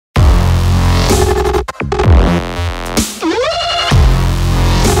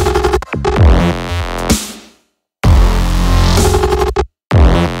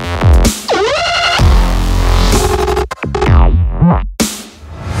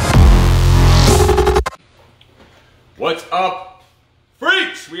What's up,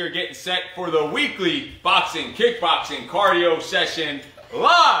 freaks? We are getting set for the weekly boxing, kickboxing, cardio session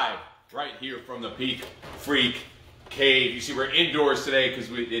live right here from the Peak Freak Cave. You see, we're indoors today because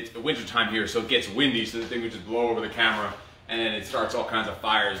it's winter time here, so it gets windy, so the thing would just blow over the camera, and then it starts all kinds of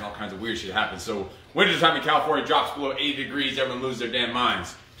fires and all kinds of weird shit happens. So winter time in California drops below 80 degrees, everyone loses their damn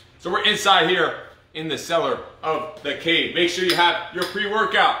minds. So we're inside here in the cellar of the cave. Make sure you have your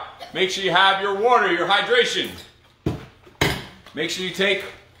pre-workout. Make sure you have your water, your hydration. Make sure you take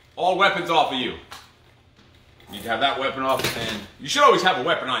all weapons off of you. You need to have that weapon off, and you should always have a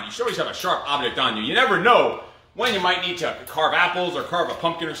weapon on you. You should always have a sharp object on you. You never know when you might need to carve apples or carve a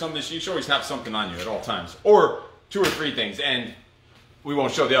pumpkin or something. You should always have something on you at all times. Or 2 or 3 things, and we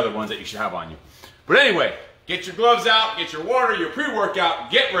won't show the other ones that you should have on you. But anyway, get your gloves out, get your water, your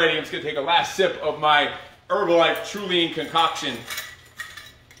pre-workout, get ready. I'm just going to take a last sip of my Herbalife Truline concoction.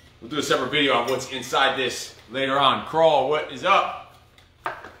 We'll do a separate video on what's inside this later on. Crawl, what is up?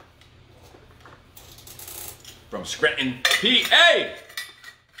 From Scranton, PA.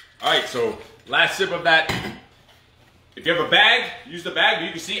 All right, so last sip of that. If you have a bag, use the bag. But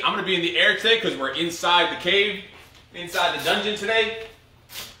you can see I'm going to be in the air today because we're inside the cave, inside the dungeon today.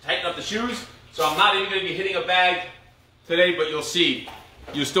 Tighten up the shoes. So I'm not even going to be hitting a bag today, but you'll see.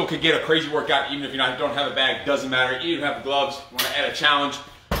 You still could get a crazy workout even if you don't have a bag. Doesn't matter. You even have the gloves. You want to add a challenge.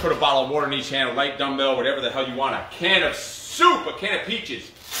 Put a bottle of water in each hand, a light dumbbell, whatever the hell you want. A can of soup, a can of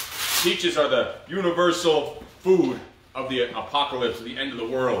peaches. Peaches are the universal food of the apocalypse, of the end of the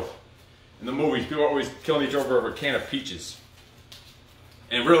world. In the movies, people are always killing each other over a can of peaches.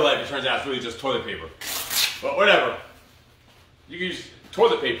 And in real life, it turns out it's really just toilet paper. But whatever. You can use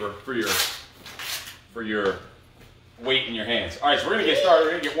toilet paper for your weight in your hands. All right, so we're going to get started.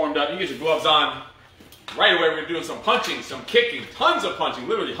 We're going to get warmed up. You get your gloves on. Right away, we're going to be doing some punching, some kicking, tons of punching,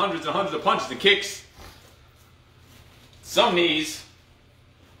 literally hundreds and hundreds of punches and kicks. Some knees.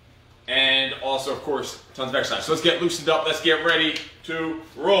 And also, of course, tons of exercise. So let's get loosened up. Let's get ready to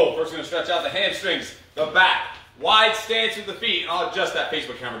roll. First, we're going to stretch out the hamstrings, the back, wide stance with the feet. And I'll adjust that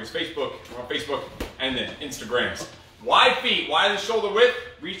Facebook camera because we're on Facebook and then Instagrams. Wide feet, wide in the shoulder width.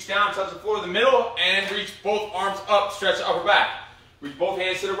 Reach down, touch the floor in the middle, and reach both arms up. Stretch the upper back. Reach both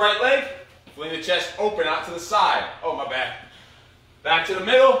hands to the right leg. Fling the chest open out to the side. Oh, my bad. Back to the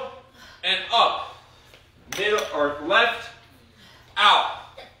middle and up. Middle or left, out.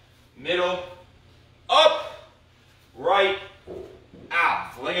 Middle, up, right,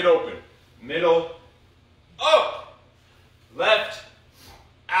 out. Fling it open. Middle, up, left,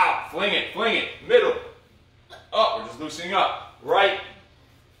 out. Fling it, middle, up. We're just loosening up. Right,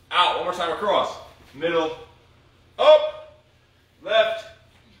 out. One more time across. Middle, up, left,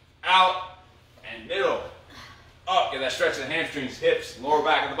 out, and middle, up. Get that stretch of the hamstrings, hips, lower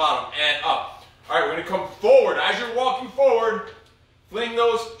back at the bottom, and up. All right, we're going to come forward. As you're walking forward, fling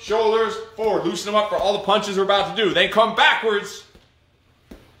those shoulders forward. Loosen them up for all the punches we're about to do. Then come backwards.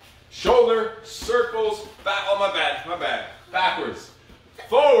 Shoulder, circles, back. Oh, my bad. Backwards.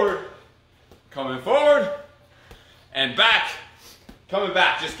 Forward. Coming forward. And back. Coming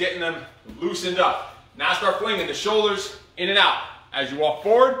back. Just getting them loosened up. Now start flinging the shoulders in and out. As you walk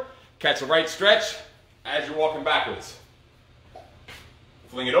forward, catch a right stretch as you're walking backwards.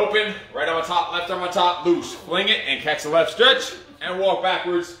 Fling it open. Right arm on top, left arm on top, loose. Fling it and catch the left stretch. And walk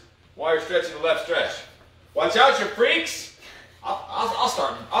backwards while you're stretching the left stretch. Watch out, you freaks! I'll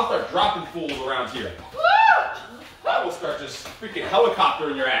start dropping fools around here. I will start just freaking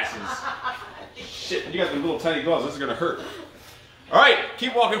helicoptering your asses. Shit, you got the little tiny gloves. This is gonna hurt. All right,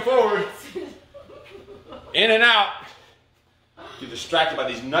 keep walking forward. In and out. Get distracted by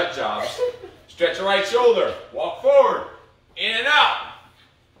these nut jobs. Stretch the right shoulder. Walk forward. In and out.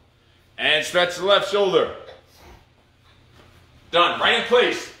 And stretch the left shoulder. Done. Right in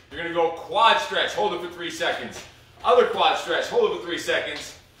place. You're going to go quad stretch. Hold it for 3 seconds. Other quad stretch. Hold it for 3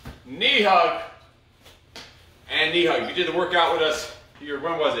 seconds. Knee hug. And knee hug. You did the workout with us here.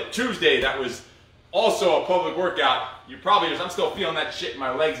 When was it? Tuesday. That was also a public workout. I'm still feeling that shit in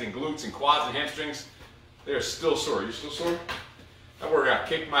my legs and glutes and quads and hamstrings. They're still sore. You still sore? That workout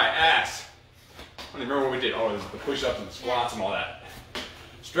kicked my ass. I don't even remember what we did. Oh, it was the push-ups and the squats and all that.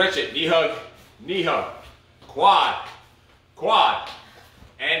 Stretch it. Knee hug, quad, quad.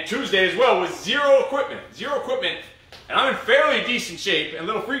 And Tuesday as well was zero equipment. And I'm in fairly decent shape, and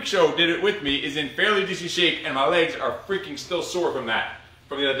Little Freak Show did it with me, is in fairly decent shape, and my legs are freaking still sore from the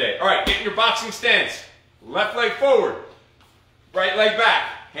other day. All right, get in your boxing stance. Left leg forward, right leg back.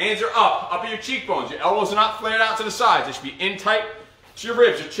 Hands are up at your cheekbones. Your elbows are not flared out to the sides. They should be in tight to your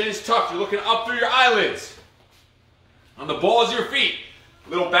ribs. Your chin is tucked. You're looking up through your eyelids. On the balls of your feet.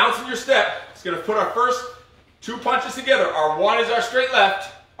 Little bounce in your step. It's going to put our first Two punches together. Our one is our straight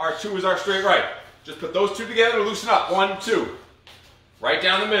left. Our two is our straight right. Just put those two together to loosen up. 1, 2. Right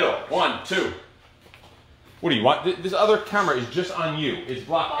down the middle. 1, 2. What do you want? This other camera is just on you. It's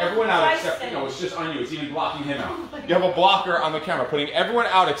blocked everyone out except, you know, it's just on you. It's even blocking him out. You have a blocker on the camera, putting everyone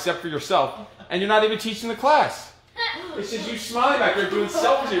out except for yourself, and you're not even teaching the class. It's just you smiling back there doing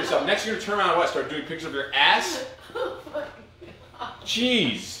selfies of yourself. Next you're going to turn around and what? Start doing pictures of your ass?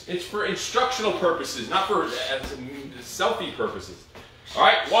 Jeez. It's for instructional purposes, not for selfie purposes. All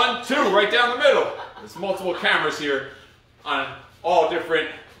right, 1, 2, right down the middle. There's multiple cameras here on all different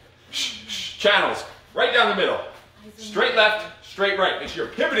channels. Right down the middle. Straight left, straight right. Make sure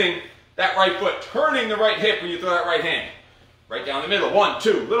you're pivoting that right foot, turning the right hip when you throw that right hand. Right down the middle. 1,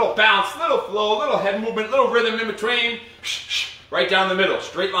 2. Little bounce, little flow, little head movement, little rhythm in between. Right down the middle.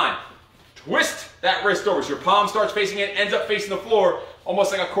 Straight line. Twist that wrist over so your palm starts facing it, ends up facing the floor,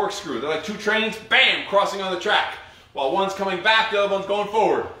 almost like a corkscrew. They're like two trains, bam, crossing on the track. While one's coming back, the other one's going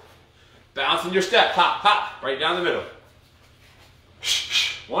forward. Bouncing your step. Hop, hop. Right down the middle.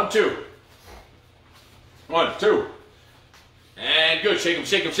 1, 2. 1, 2. And good. Shake them,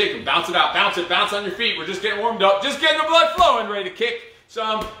 shake them, shake them. Bounce it out. Bounce it. Bounce on your feet. We're just getting warmed up. Just getting the blood flowing. Ready to kick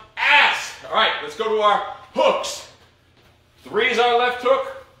some ass. All right. Let's go to our hooks. 3 is our left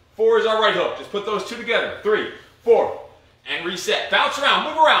hook. 4 is our right hook. Just put those two together. 3, 4. And reset. Bounce around.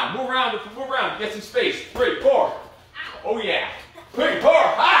 Move around. Move around. Move around. Get some space. 3, 4. Oh, yeah. 3, 4.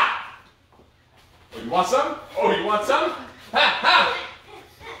 Ha! Oh, you want some? Oh, you want some? Ha! Ha!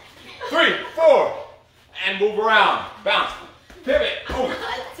 3, 4. And move around. Bounce. Pivot. Move.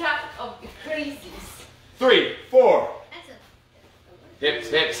 Attack of the crazies. 3, 4. Hips,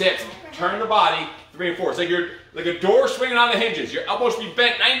 hips, hips. Turn the body. 3 and 4. It's like you're like a door swinging on the hinges. Your elbows should be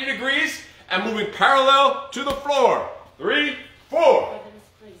bent 90 degrees and moving parallel to the floor. 3, 4.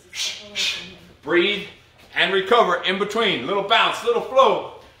 Breathe and recover in between. Little bounce, little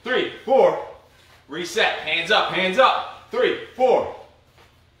flow. 3, 4. Reset. Hands up, hands up. 3, 4.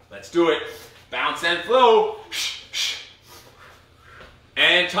 Let's do it. Bounce and flow.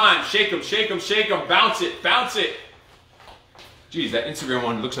 And time. Shake them, shake them, shake them. Bounce it, bounce it. Geez, that Instagram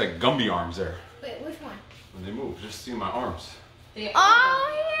one looks like Gumby arms there. Wait, which one? When they move, just see my arms. Oh,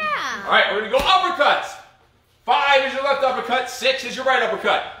 yeah. All right, we're going to go uppercuts. 5 is your left uppercut. 6 is your right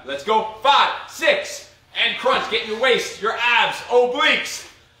uppercut. Let's go. 5, 6. And crunch. Get your waist, your abs, obliques.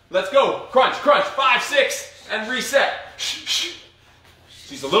 Let's go. Crunch, crunch. 5, 6. And reset.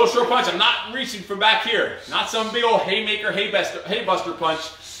 She's a little short punch. I'm not reaching from back here. Not some big old haymaker, haybuster punch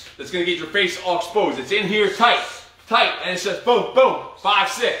that's going to get your face all exposed. It's in here tight, tight. And it's just boom, boom. 5,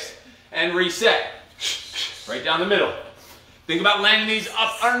 6. And reset. Right down the middle. Think about landing these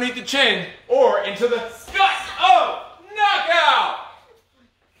up underneath the chin or into the gut. Oh, knockout.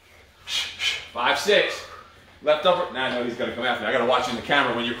 5, 6. Left upper. Now I know he's going to come after me. I got to watch you in the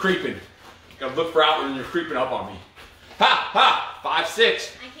camera when you're creeping. Got to look for outward when you're creeping up on me. Ha, ha. 5,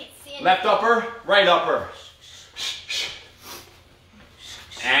 6. I can't see anything. Left upper, right upper.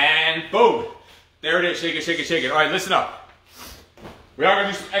 And boom. There it is. Shake it, shake it, shake it. All right, listen up. We are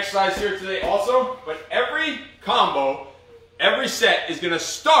going to do some exercise here today also, but every combo, every set is going to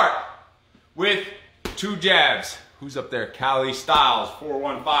start with 2 jabs. Who's up there? Cali Styles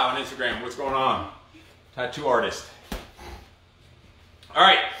 415 on Instagram. What's going on? Tattoo artist. All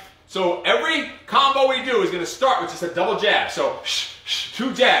right. So every combo we do is going to start with just a double jab. So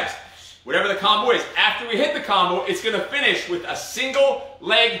 2 jabs, whatever the combo is. After we hit the combo, it's going to finish with a single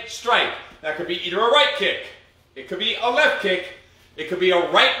leg strike. That could be either a right kick, it could be a left kick, it could be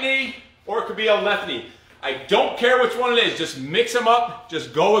a right knee, or it could be a left knee. I don't care which one it is. Just mix them up.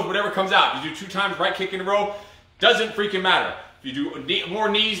 Just go with whatever comes out. You do 2 times right kick in a row, doesn't freaking matter. If you do more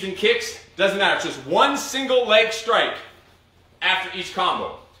knees than kicks, doesn't matter. It's just one single leg strike after each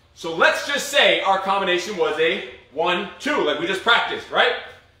combo. So let's just say our combination was a 1, 2, like we just practiced, right?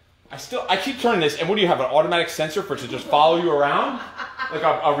 I keep turning this, and what do you have, an automatic sensor for it to just follow you around? Like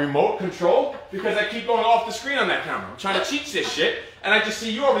a remote control? Because I keep going off the screen on that camera. I'm trying to teach this shit, and I just see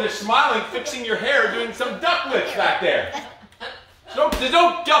you over there smiling, fixing your hair, doing some duck lips back there. There's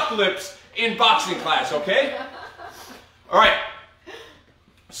no duck lips in boxing class, okay? All right.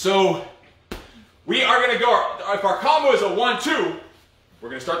 So we are going to go, if our combo is a 1, 2, we're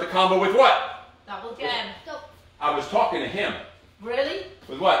going to start the combo with what? double jab. I was talking to him. Really?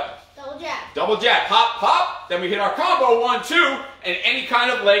 With what? Double jab. Double jab. Pop, pop. Then we hit our combo 1, 2, and any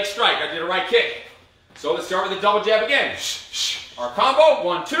kind of leg strike. I did a right kick. So let's start with the double jab again. Our combo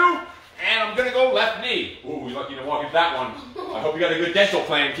 1, 2, and I'm going to go left knee. Ooh, you're lucky to walk into that one. I hope you got a good dental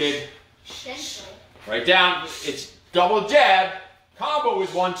plan, kid. Dental. Right down. It's double jab. Combo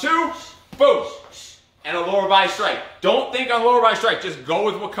is 1, 2. Boom. and a lower body strike. Don't think on lower body strike. Just go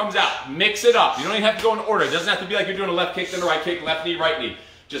with what comes out. Mix it up. You don't even have to go in order. It doesn't have to be like you're doing a left kick, then a right kick, left knee, right knee.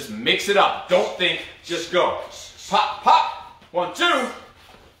 Just mix it up. Don't think, just go. Pop, pop. 1, 2.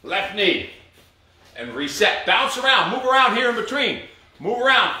 Left knee. And reset. Bounce around. Move around here in between. Move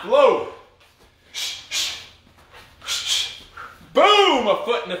around. Flow. Boom! A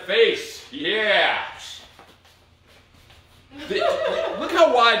foot in the face. Yeah. Look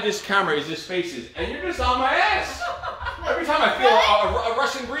how wide this camera is, this face is. And you're just on my ass. Every time I feel a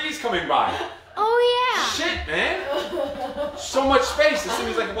Russian breeze coming by. Oh yeah. Shit, man. So much space. This thing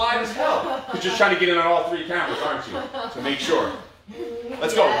is like wide as hell. You're just trying to get in on all 3 cameras, aren't you? So make sure.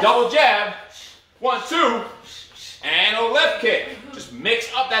 Let's go. Double jab. 1, 2. And a left kick. Just mix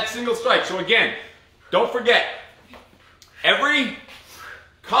up that single strike. So again, don't forget, every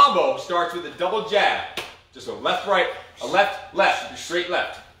combo starts with a double jab. Just a left, right, a left, left, straight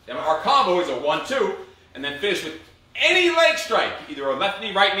left. Then our combo is a 1, 2, and then finish with any leg strike. Either a left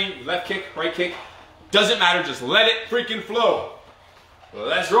knee, left kick, right kick. Doesn't matter, just let it freaking flow.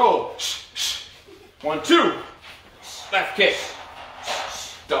 Let's roll. 1, 2, left kick.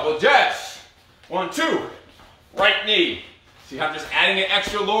 Double jab. 1, 2, right knee. See how I'm just adding an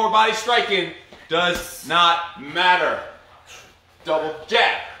extra lower body strike in? Does not matter. Double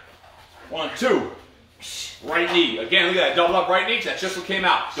jab. 1, 2. Right knee. Again, look at that double up right knee. That's just what came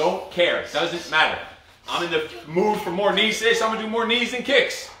out. Don't care. It doesn't matter. I'm in the mood for more knees today, so I'm going to do more knees than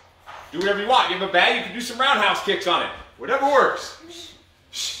kicks. Do whatever you want. You have a bag, you can do some roundhouse kicks on it. Whatever works.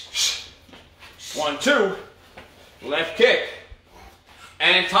 1, 2. Left kick.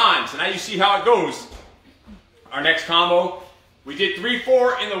 And time. So now you see how it goes. Our next combo, we did 3,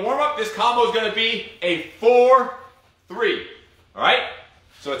 4 in the warm-up. This combo is going to be a 4, 3. All right?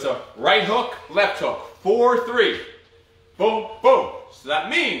 So it's a right hook, left hook. 4, 3. Boom, boom. So that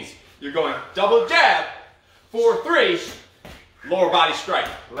means you're going double jab, 4, 3, lower body strike,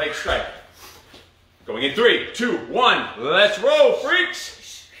 leg strike. Going in 3, 2, 1. Let's roll,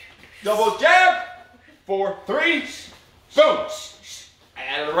 freaks. Double jab, 4, 3, boom.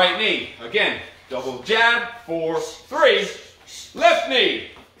 And the right knee. Again, double jab, 4, 3, left knee.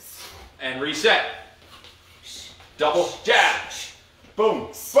 And reset. Double jab. Boom,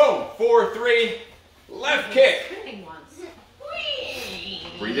 boom, 4, 3, left kick.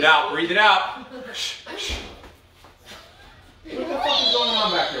 Breathe it out, breathe it out. What the fuck is going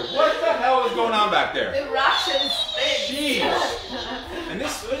on back there? What the hell is going on back there? The Russians. Jeez. And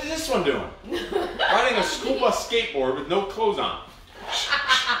this, what is this one doing? Riding a scuba skateboard with no clothes on.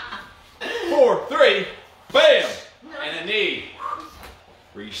 4, 3, bam. And a knee.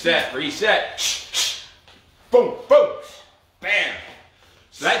 Reset, reset. Boom, boom, bam.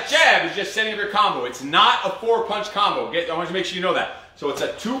 So that jab is just setting up your combo. It's not a 4-punch combo. I want you to make sure you know that. So it's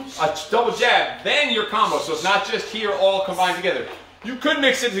a double jab, then your combo. So it's not just here all combined together. You could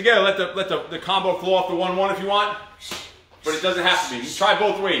mix it together, let the combo flow off the 1-1 if you want, but it doesn't have to be. You try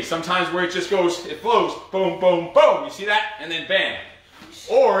both ways. Sometimes where it just goes, it flows, boom, boom, boom. You see that? And then bam.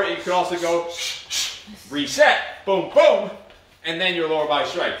 Or you could also go reset, boom, boom, and then your lower body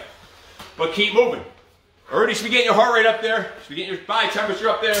strike. But keep moving. Already should be getting your heart rate up there. Should be getting your body temperature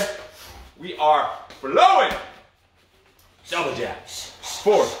up there. We are flowing. Double jab.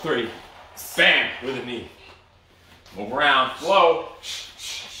 4, 3, bam, with a knee. Move around, flow.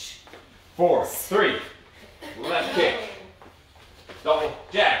 4, 3, left kick. Double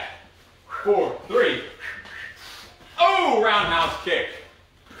jab. 4, 3. Oh, roundhouse kick.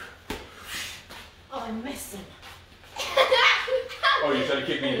 Oh, I missed him. Oh, you try to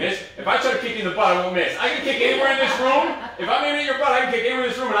kick me and miss? If I try to kick you in the butt, I won't miss. I can kick anywhere in this room. If I'm aiming at your butt, I can kick anywhere in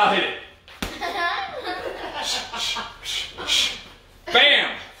this room and I'll hit it.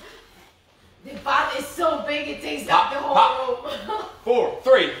 Bam! The butt is so big it takes up the whole room. 4,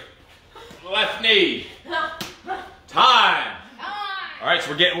 3. Left knee. Time. All right,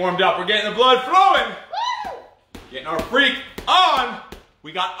 so we're getting warmed up. We're getting the blood flowing. Getting our freak on.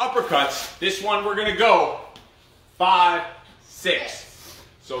 We got uppercuts. This one we're going to go 5, 6.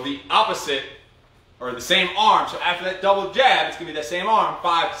 So the opposite, or the same arm. So after that double jab, it's going to be that same arm.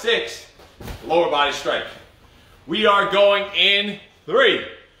 5, 6. Lower body strike. We are going in 3,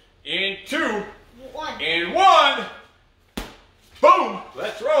 in 2, in 1. Boom.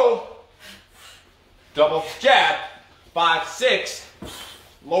 Let's roll. Double jab. 5, 6.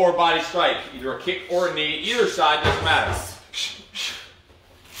 Lower body strike. Either a kick or a knee. Either side, doesn't matter.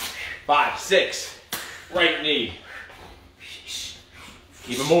 5, 6. Right knee.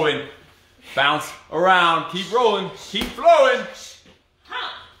 Keep it moving. Bounce around. Keep rolling. Keep flowing.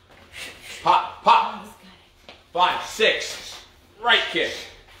 Pop, pop. 5, 6. Right kick.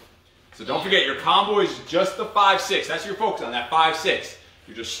 So don't forget, your combo is just the 5-6. That's your focus on, that 5-6.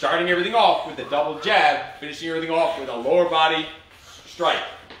 You're just starting everything off with a double jab, finishing everything off with a lower body strike.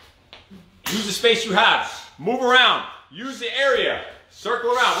 Use the space you have. Move around. Use the area. Circle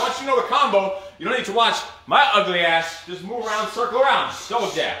around. Once you know the combo, you don't need to watch my ugly ass. Just move around, circle around.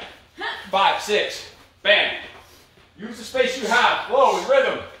 Double jab. 5-6. Bam. Use the space you have. Flow and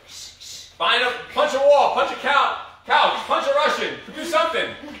rhythm. Find a punch a wall, punch a couch, punch a Russian. Do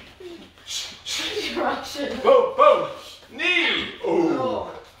something. Russian. Boom, boom. Knee. Ooh.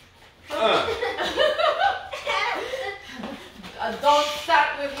 Oh. Don't start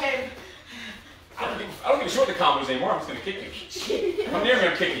with him. I don't give a shit what the combo is anymore. I'm just gonna kick you. Come near me,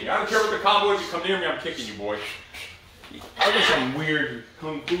 I'm kicking you. I don't care what the combo is. You come near me, I'm kicking you, boy. I do some weird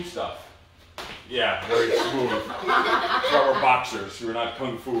kung fu stuff. Yeah, very smooth. That's why we're boxers. We're not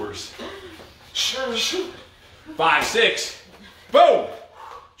kung fuers. 5-6. Boom.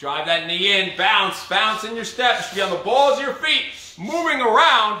 Drive that knee in. Bounce. Bounce in your steps. Be on the balls of your feet. Moving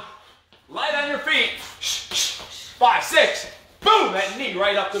around. Light on your feet. 5-6. Boom. That knee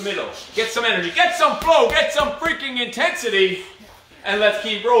right up the middle. Get some energy. Get some flow. Get some freaking intensity. And let's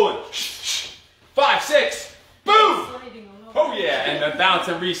keep rolling. 5-6. Boom. Oh yeah. And then bounce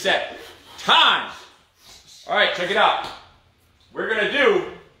and reset. Time. All right, check it out. We're going to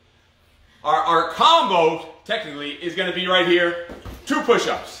do our combo, technically, is going to be right here. 2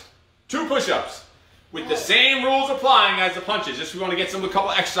 push-ups. 2 push-ups. With the same rules applying as the punches. Just we want to get a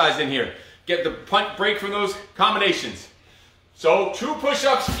couple exercises in here. Get the break from those combinations. So 2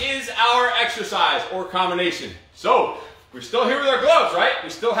 push-ups is our exercise or combination. So we're still here with our gloves, right?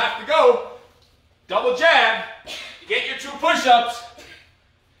 We still have to go. Double jab. Get your 2 push-ups.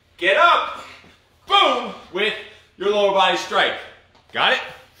 Get up. Boom. With your lower body strike. Got it?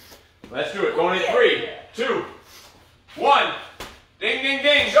 Let's do it. Going in 3, 2, 1. Ding, ding,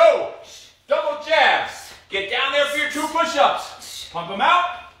 ding. Go. Double jabs. Get down there for your 2 push-ups. Pump them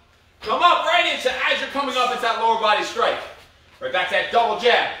out. Come up right into, as you're coming up, it's that lower body strike. Right back to that double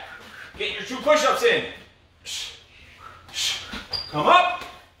jab. Get your 2 push-ups in. Come up.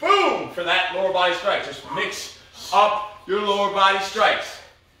 Boom. For that lower body strike. Just mix up your lower body strikes.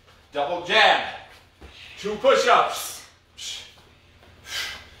 Double jab. 2 push-ups.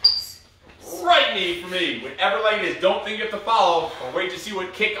 Right knee for me. Whatever leg it is, don't think you have to follow or wait to see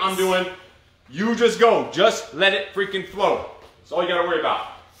what kick I'm doing. You just go. Just let it freaking flow. That's all you got to worry about.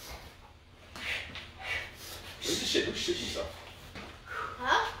 Where's the shit? Who's shitting himself?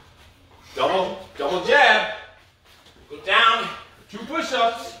 Huh? Double jab. Go down. 2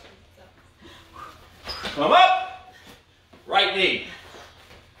 push-ups. Come up. Right knee.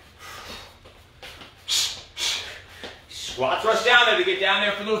 Squat thrust down there to get down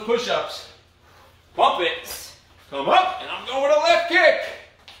there for those push-ups. Bump it. Come up, and I'm going with a left kick.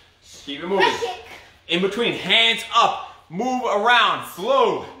 Keep it moving. In between, hands up. Move around.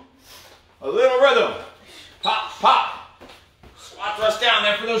 Flow. A little rhythm. Pop, pop. Squat thrust down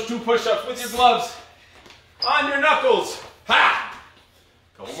there for those 2 push-ups with your gloves. On your knuckles. Ha!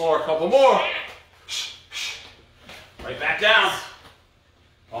 Couple more, couple more. Right back down.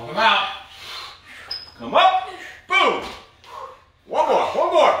 Pump them out. Come up. Boom. One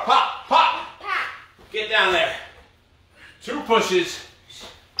more. Pop, pop. Get down there. 2 pushes.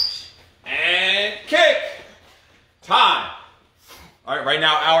 And kick. Time. All right, right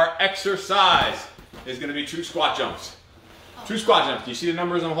now our exercise is going to be 2 squat jumps. 2 squat jumps. Do you see the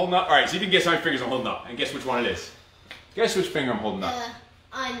numbers I'm holding up? All right, see if you can guess how many fingers I'm holding up. And guess which one it is. Guess which finger I'm holding up.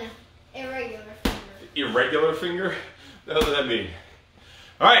 On irregular finger. Irregular finger? What the hell does that mean?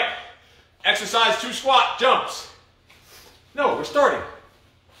 All right. Exercise 2 squat jumps. No, we're starting.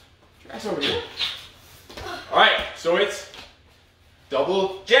 Your ass over here. All right, so it's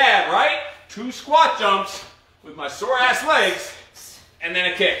double jab, right? 2 squat jumps with my sore ass legs, and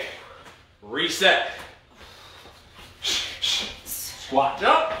then a kick. Reset. Squat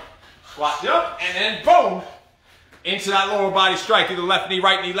jump, and then boom, into that lower body strike. Either left knee,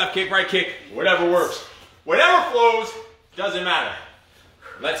 left kick, right kick, whatever works. Whatever flows, doesn't matter.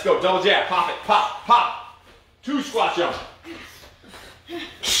 Let's go, double jab, pop it, pop, pop. 2 squat jump.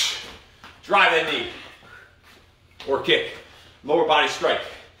 Drive that knee. Or kick. Lower body strike.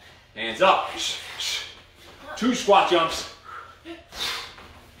 Hands up. 2 squat jumps.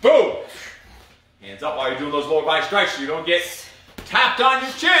 Boom. Hands up while you're doing those lower body strikes so you don't get tapped on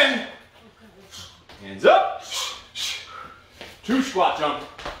your chin. Hands up. 2 squat jump.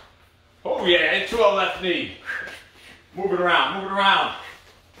 Oh yeah, into a left knee. Move it around.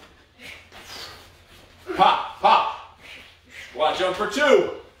 Pop, pop. Squat jump for 2.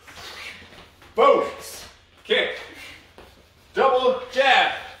 Boom. Kick. Double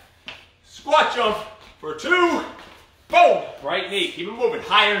jab. squat jump for 2. Boom. Right knee. Keep it moving.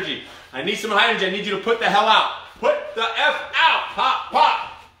 High energy. I need some high energy. I need you to put the hell out. Put the F out. Pop, pop.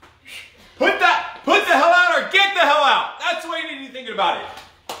 Put the hell out or get the hell out. That's the way you need to be thinking about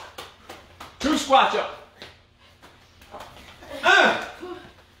it. 2 squat jump.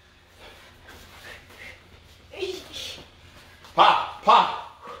 Pop,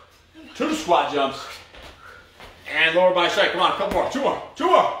 pop. 2 squat jumps. And lower body strike. Come on, a couple more. 2 more. 2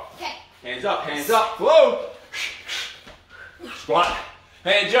 more. Okay. Hands up, flow. Squat,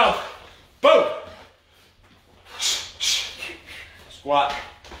 and jump. Boom. Squat,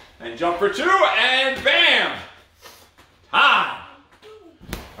 and jump for 2, and bam. Time.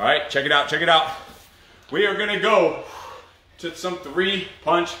 All right, check it out, check it out. We are gonna go to some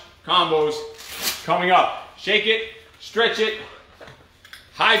 3-punch combos coming up. Shake it, stretch it,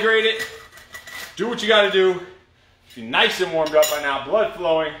 hydrate it, do what you gotta do. Be nice and warmed up by now, blood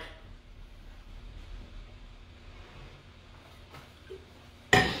flowing.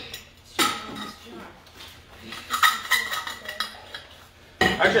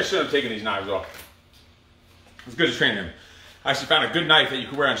 Actually, I shouldn't have taken these knives off. It's good to train them. I actually found a good knife that you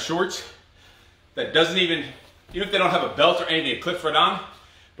can wear on shorts that doesn't even if they don't have a belt or anything, it clips right on,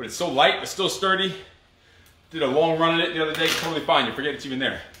 but it's so light, it's still sturdy. Did a long run in it the other day, totally fine. You forget it's even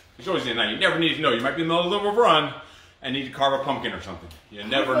there. It's always in there. You never need to know. You might be in the middle of a run and need to carve a pumpkin or something. You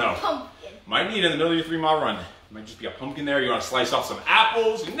never know. Pumpkin. Might need it in the middle of your 3-mile run. It might just be a pumpkin there. You want to slice off some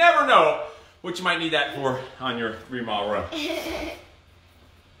apples. You never know what you might need that for on your 3-mile run.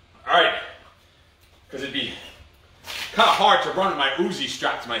 All right, because it'd be kind of hard to run with my Uzi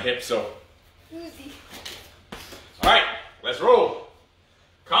strapped to my hip, so. Uzi. All right, let's roll.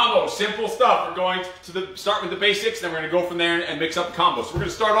 Combo, simple stuff. We're going to start with the basics, then we're going to go from there and mix up the combos. So we're going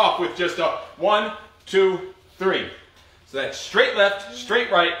to start off with just a 1, 2, 3. So that's straight left,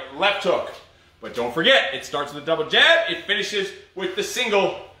 straight right, left hook. But don't forget, it starts with a double jab. It finishes with the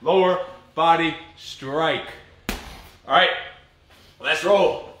single lower body strike. All right, let's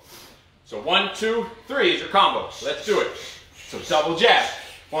roll. So 1, 2, 3 is your combo. Let's do it. So double jab.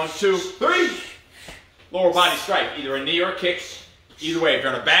 1, 2, 3. Lower body strike, either a knee or a kick. Either way, if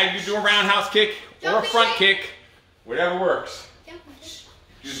you're on a bag, you do a roundhouse kick or a front kick. Whatever works.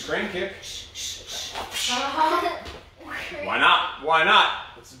 Do the crane kick. Why not? Why not?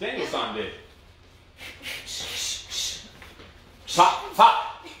 What's the Danielson did? Pop,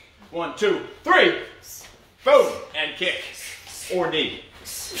 pop. 1, 2, 3. Boom. And kick. Or knee.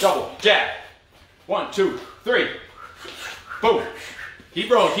 Double jab. 1, 2, 3. Boom.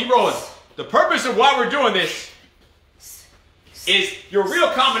 Keep rolling, keep rolling. The purpose of why we're doing this is your real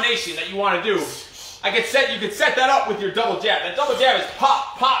combination that you want to do. You could set that up with your double jab. That double jab is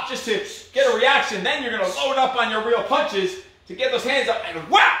pop, pop, just to get a reaction. Then you're going to load up on your real punches to get those hands up and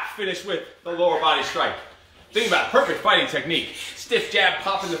whap, finish with the lower body strike. Think about it, perfect fighting technique. Stiff jab,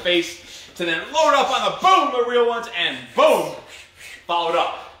 pop in the face, to then load up on the boom, the real ones, and boom, followed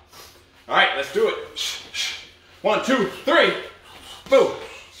up. All right, let's do it. 1, 2, 3, boom.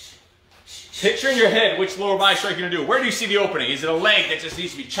 Picture in your head which lower body strike you're going to do. Where do you see the opening? Is it a leg that just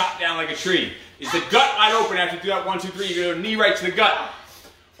needs to be chopped down like a tree? Is the gut wide open after you do that 1, 2, 3? You're going to knee right to the gut.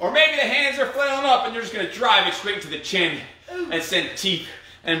 Or maybe the hands are flailing up and you're just going to drive it straight to the chin and send teeth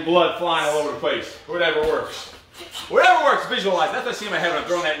and blood flying all over the place. Whatever works. Whatever works, visualize. That's what I see in my head when I'm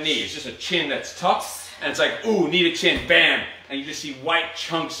throwing that knee. It's just a chin that's tucked and it's like, ooh, need a chin, bam. And you just see white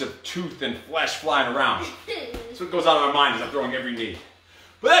chunks of tooth and flesh flying around. That's what goes on in my mind as I'm throwing every knee.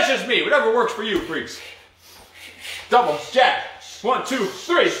 But that's just me. Whatever works for you, freaks. Double jab. 1, 2,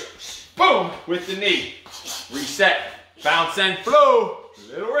 3. Boom. With the knee. Reset. Bounce and flow.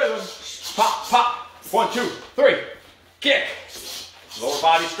 Little rhythm. Pop, pop. 1, 2, 3. Kick. Lower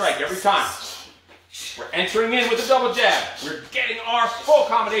body strike every time. We're entering in with a double jab. We're getting our full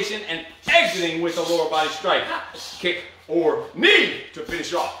combination and exiting with a lower body strike. Kick or knee to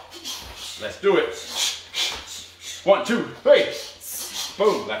finish off. Let's do it. 1, 2, 3.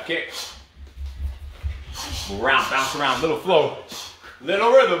 Boom, left kick. Move around, bounce around, little flow,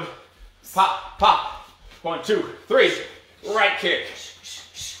 little rhythm. Pop, pop. 1, 2, 3. Right kick.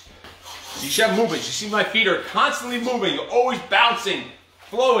 You should have movement. You see my feet are constantly moving, always bouncing,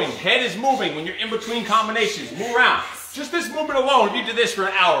 flowing. Head is moving when you're in between combinations. Move around. Just this movement alone, if you did this for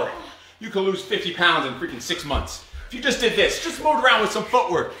an hour, you could lose 50 pounds in freaking 6 months. If you just did this, just moved around with some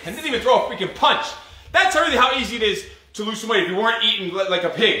footwork and didn't even throw a freaking punch. That's really how easy it is to lose some weight if you weren't eating like a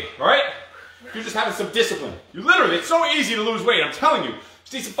pig, all right? If you're just having some discipline. You literally, it's so easy to lose weight, I'm telling you.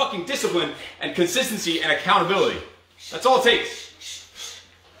 Just need some fucking discipline and consistency and accountability. That's all it takes.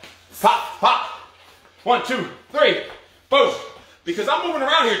 Pop, pop. 1, 2, 3. Boom. because I'm moving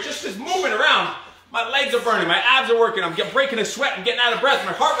around here, just as moving around. My legs are burning, my abs are working, I'm breaking a sweat, I'm getting out of breath,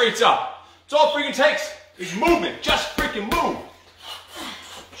 my heart rate's up. It's all freaking takes is movement. Just freaking move.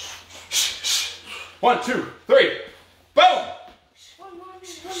 1, 2, 3. Boom. 1 more, 1,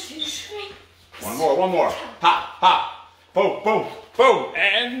 2, 3. One more. Hop, hop. Boom, boom, boom.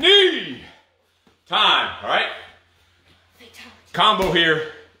 And knee. Time, all right? Combo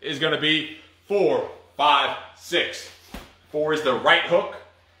here is going to be 4, 5, 6. 4 is the right hook.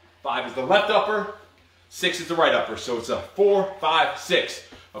 5 is the left upper. 6 is the right upper. So it's a 4, 5, 6.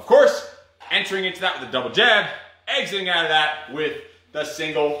 Of course, entering into that with a double jab, exiting out of that with the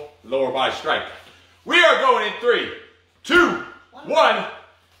single lower body strike. We are going in 3, 2, 1.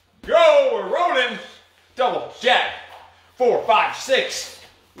 Go, we're rolling. Double jab. 4, 5, 6.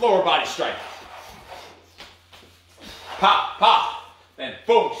 Lower body strike. Pop, pop. Then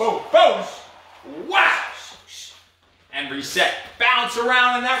boom, boom, boom. Wow. And reset. Bounce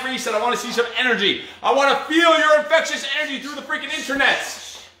around in that reset. I want to see some energy. I want to feel your infectious energy through the freaking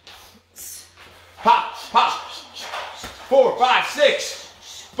internets. Pop, pop. 4, 5,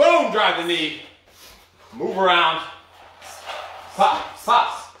 6. Boom, drive the knee. Move around. Pop,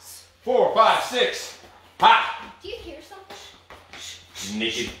 pop. 4, 5, 6. Pop. Do you hear something?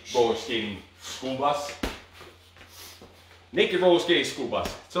 Naked roller skating school bus. Naked roller skating school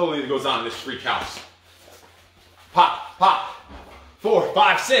bus. It's all that goes on in this freak house. Pop, pop. 4,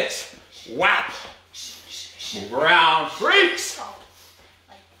 5, 6. Whap. Move around. Freaks.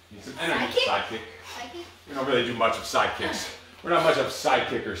 Need some energy. Sidekick. We don't really do much of sidekicks. We're not much of side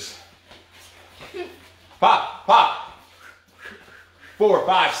kickers. Pop, pop. 4,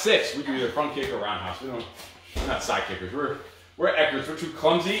 5, 6. We do either front kick or roundhouse. We're not side kickers. We're Eckerts. We're too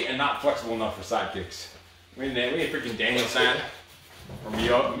clumsy and not flexible enough for side kicks. We ain't freaking Daniel-san or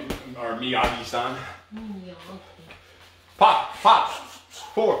Miyagi-san. Pop, pop.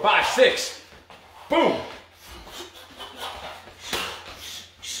 4, 5, 6. Boom.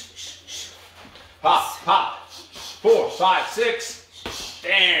 Pop, pop. 4, 5, 6.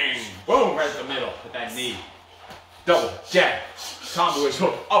 Dang. Boom, right in the middle. Hit that knee. Double jab. Combo is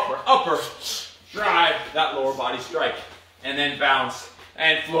hook. Upper, upper. Drive that lower body strike. And then bounce.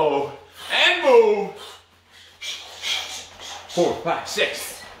 And flow. And move. 4, 5,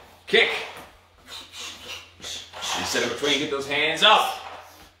 6. Kick. Reset in between. Get those hands up.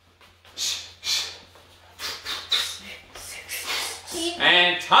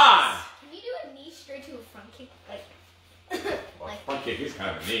 And time. Can you do a knee straight to a front kick? Well, front kick is kind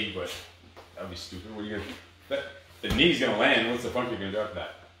of a knee, but that would be stupid. What are you gonna? The knee's gonna land. What's the front kick gonna do after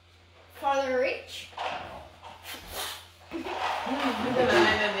that? Farther reach. You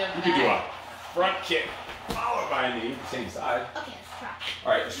could do a front kick followed by a knee, same side. Okay, let's try.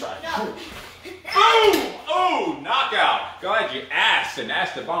 All right, let's try. No. Boom! Oh, knockout. Glad you asked and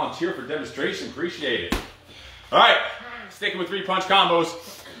asked to volunteer for demonstration. Appreciate it. All right, sticking with 3-punch combos.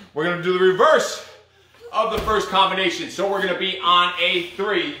 We're gonna do the reverse of the first combination. So we're gonna be on a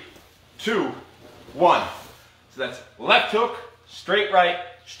 3, 2, 1. So that's left hook, straight right,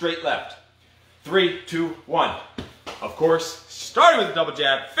 straight left. 3, 2, 1. Of course, starting with a double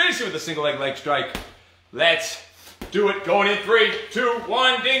jab, finishing with a single leg strike. Let's do it. Going in 3, 2,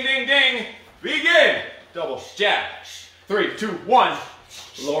 1. Ding, ding, ding. Begin. Double jab. 3, 2, 1.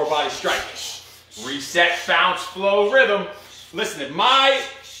 Lower body strike. Reset, bounce, flow, rhythm. Listen, if my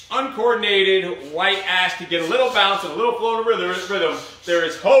uncoordinated white ass to get a little bounce and a little flow to rhythm, there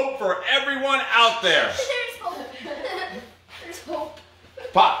is hope for everyone out there. There's hope. There's hope.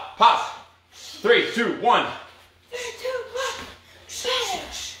 Pop, pop. 3, 2, 1. 3, 2, 1.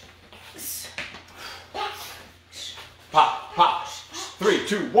 Pop, pop. 3,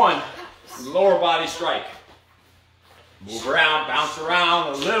 2, 1. Lower body strike. Move around, bounce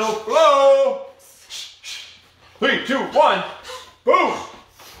around, a little flow. 3, 2, 1. Boom.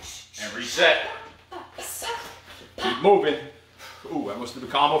 And reset. Keep moving. Ooh, I must do the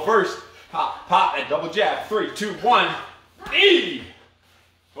combo first. Pop, pop, that double jab. 3, 2, 1. Knee.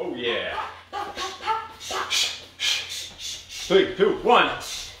 Oh, yeah. 3, 2, 1.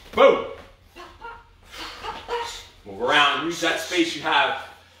 Boom. Move around. Use that space you have.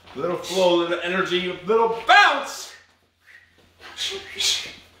 A little flow, a little energy, a little bounce.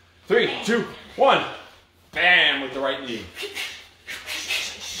 3, 2, 1. Bam with the right knee.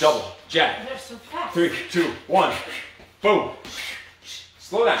 Double jab. 3, 2, 1. Boom.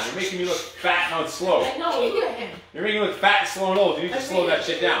 Slow down. You're making me look fat and slow. I know. You're making me look fat and slow and old. You need to slow that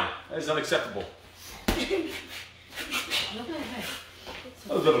shit down. That is unacceptable.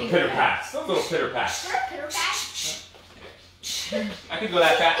 Those little pitter pats. Those little pitter pats. Pitter pat. I can go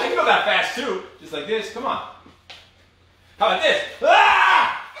that fast. I can go that fast too. Just like this. Come on. How about this?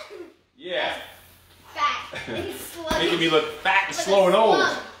 Ah! Yeah. Fat and sluggish. Making me look fat and slow and old.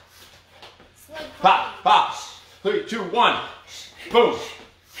 Pop, pop. 3, 2, 1. Boom.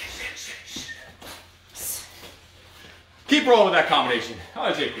 Keep rolling with that combination.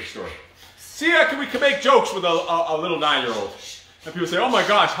 I'll tell you a quick story. See, we can make jokes with a little 9-year-old. And people say, oh my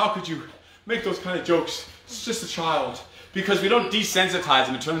gosh, how could you make those kind of jokes? It's just a child. Because we don't desensitize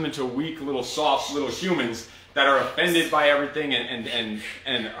them and turn them into weak, little soft, little humans that are offended by everything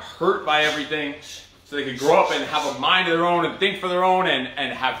and hurt by everything. So they can grow up and have a mind of their own and think for their own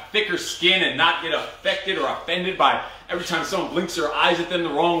and have thicker skin and not get affected or offended by every time someone blinks their eyes at them the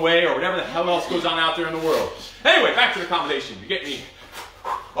wrong way or whatever the hell else goes on out there in the world. Anyway, back to the combination. You get me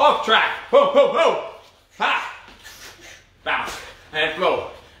off track. Boom, boom, boom. Ha. Bounce. And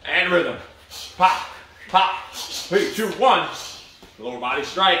flow. And rhythm. Pop, pop. 3, 2, 1. Lower body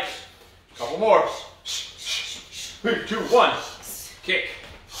strike. Couple more. 3, 2, 1. Kick.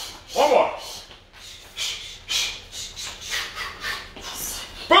 One more.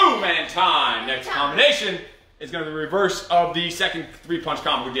 Boom, and time. Next combination is going to be the reverse of the second 3-punch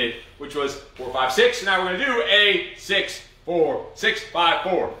combo we did, which was 4, 5, 6. Now we're going to do a 6, 4, 6, 5,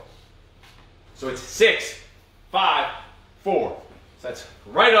 4. So it's 6, 5, 4. So that's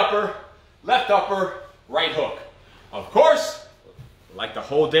right upper, left upper, right hook. Of course, like the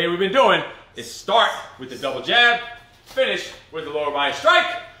whole day we've been doing, is start with the double jab, finish with the lower body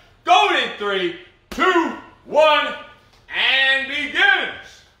strike. Going in 3, 2, 1, and begin.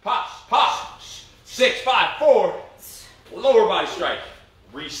 Pop, pop. 6, 5, 4. Lower body strike.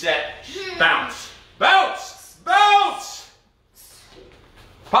 Reset. Bounce. Bounce. Bounce.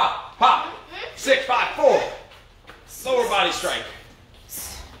 Pop, pop. 6, 5, 4. Lower body strike.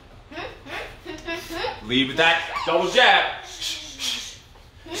 Leave with that double jab.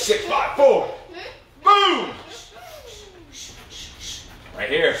 6, 5, 4. Boom. Right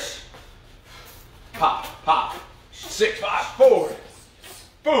here. Pop, pop. 6, 5, 4.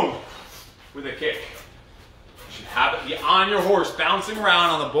 Boom. With a kick. You should have it be on your horse, bouncing around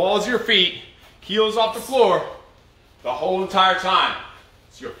on the balls of your feet, heels off the floor, the whole entire time.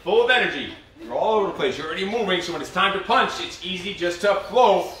 So you're full of energy. You're all over the place. You're already moving, so when it's time to punch, it's easy just to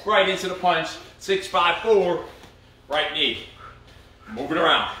flow right into the punch. 6, 5, 4. Right knee. Moving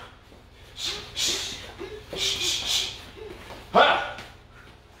around. Ha!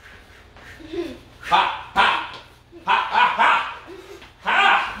 Ha! Ha! Ha! Ha! Ha!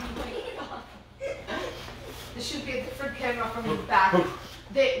 Ha! There should be a different camera from the back.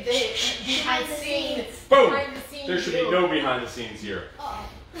 The behind the scenes. Boom! Behind the scenes. There should be no behind the scenes here.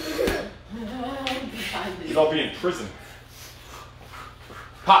 You'd all be in prison.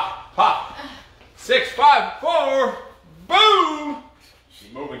 Pop, pop. 6, 5, 4. Boom!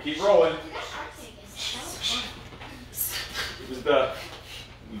 Keep moving, keep rolling. It was the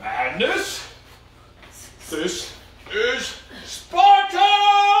madness. This is Sparta!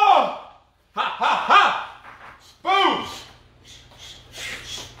 Ha ha ha! Boom!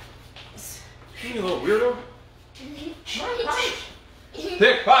 You little weirdo.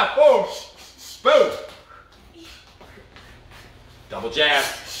 6, 5, 4. Boom! Double jab.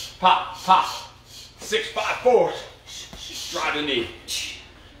 Pop, pop. 6, 5, 4. Drive the knee.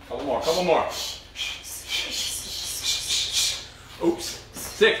 Couple more, couple more. Oops.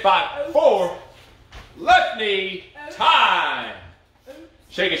 6, 5, 4. Left knee. Time.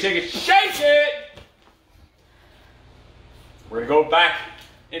 Shake it, shake it, shake it. We're going to go back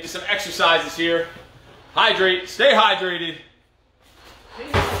into some exercises here. Hydrate. Stay hydrated.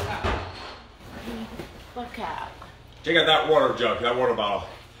 Look out. Check out that water jug, that water bottle.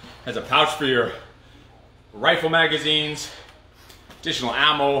 Has a pouch for your rifle magazines, additional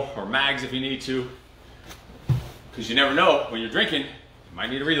ammo or mags if you need to. Because you never know, when you're drinking, you might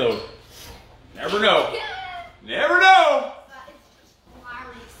need to reload. Never know. Never know.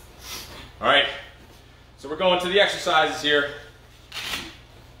 All right, so we're going to the exercises here.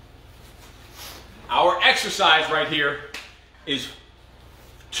 Our exercise right here is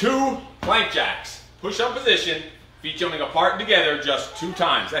 2 plank jacks. Push-up position, feet jumping apart and together just 2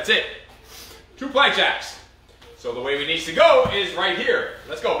 times. That's it. 2 plank jacks. So the way we need to go is right here.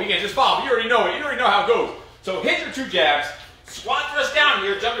 Let's go. Begin. Just follow. You already know it. You already know how it goes. So hit your 2 jabs. Squat thrust down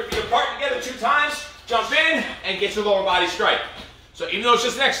here. Jump your feet apart together 2 times. Jump in and get your lower body strike. So even though it's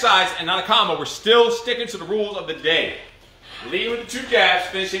just an exercise and not a combo, we're still sticking to the rules of the day. Leading with the 2 jabs,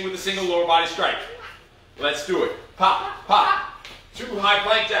 finishing with a single lower body strike. Let's do it. Pop, pop. 2 high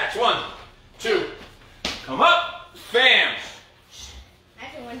plank jacks. 1, 2. Come up. Bam.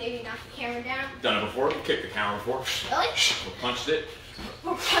 Imagine one day we knocked the camera down. Done it before. We kicked the camera before. Really? We punched it.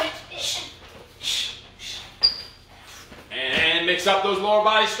 We'll punch it. And mix up those lower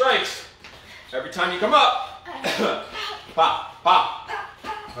body strikes. Every time you come up, pop, pop.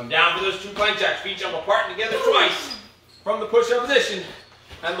 Come down for those 2 plank jacks. Feet jump apart and together twice from the push-up position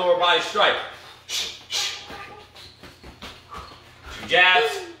and lower body strike. 2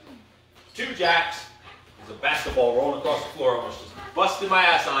 jabs, 2 jacks. There's a basketball rolling across the floor. Almost just busted my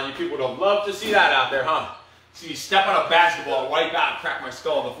ass on you. People would love to see that out there, huh? See you step on a basketball, wipe out, and crack my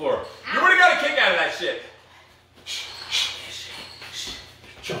skull on the floor. You would have got a kick out of that shit.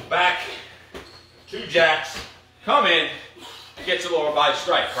 Jump back, 2 jacks, come in, get your lower body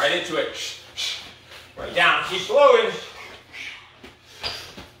strike, right into it, right down, keep flowing.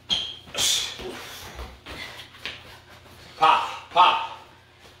 Pop, pop,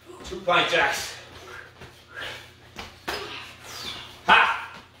 2 plank jacks. Pop,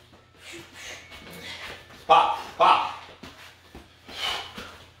 pop, pop,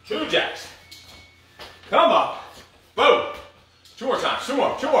 2 jacks. Come up, boom. 2 more times, 2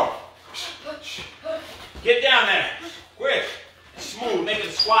 more, 2 more. Get down there, quick, smooth, make it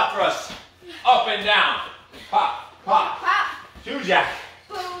a squat thrust. Up and down, pop, pop, Pop. 2 jack.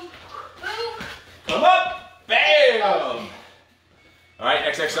 Boom. Boom. Come up, bam. All right,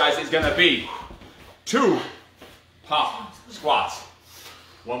 next exercise is gonna be 2 pop squats.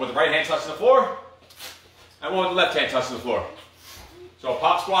 1 with the right hand touching the floor, and 1 with the left hand touching the floor. So a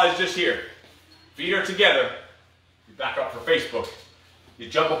pop squat is just here. Feet are together. You back up for Facebook. You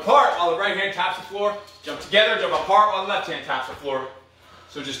jump apart while the right hand taps the floor. Jump together, jump apart while the left hand taps the floor.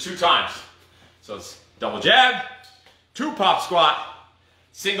 So just 2 times. So it's double jab, 2 pop squat,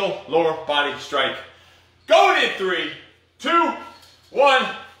 single lower body strike. Going in 3, 2, 1.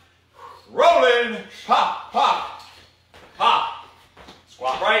 Rolling. Pop, pop, pop.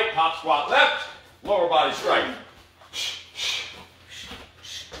 Squat right, pop, squat left, lower body strike.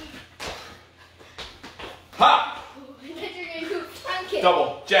 Pop.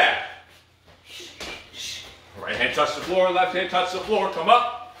 Double jab. Right hand touch the floor, left hand touch the floor. Come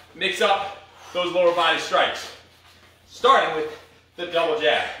up, mix up those lower body strikes. Starting with the double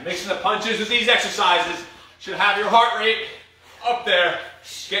jab. Mixing the punches with these exercises should have your heart rate up there,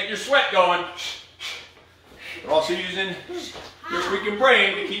 getting your sweat going. You're also using your freaking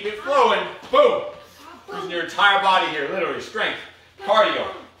brain to keep it flowing. Boom. Using your entire body here, literally. Strength, cardio,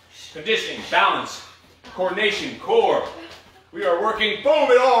 conditioning, balance, coordination, core. We are working,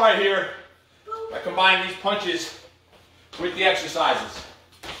 boom, it all right here by combining these punches with the exercises.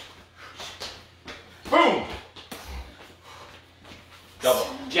 Boom. Double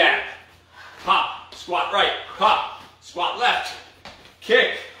jab. Pop. Squat right. Pop. Squat left.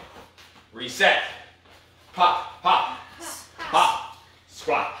 Kick. Reset. Pop. Pop. Pop.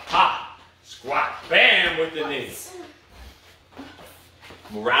 Squat. Pop. Squat. Bam with the knee.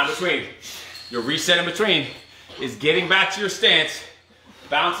 Move around between. Your reset in between is getting back to your stance,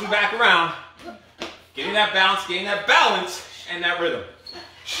 bouncing back around, getting that bounce, getting that balance, and that rhythm.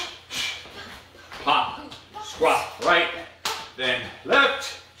 Pop, squat, right, then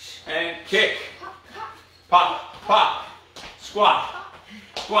left, and kick. Pop, pop, squat,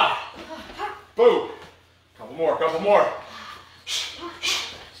 squat, boom. Couple more, couple more.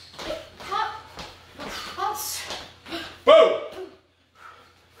 Boom.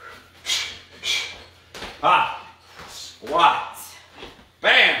 Pop, squat,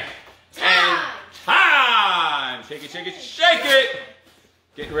 bam, and time. Shake it, shake it, shake it.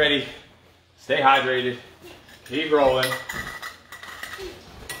 Get ready. Stay hydrated. Keep rolling.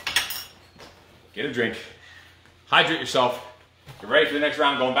 Get a drink. Hydrate yourself. Get ready for the next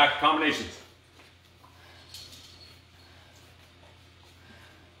round, going back to combinations.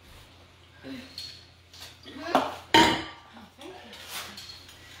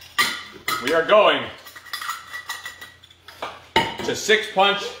 We are going to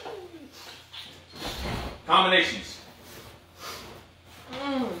 6-punch combinations.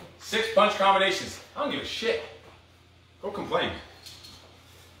 6-punch combinations. I don't give a shit. Go complain.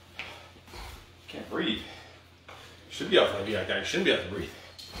 Can't breathe. You should be able to be like that. You shouldn't be able to breathe.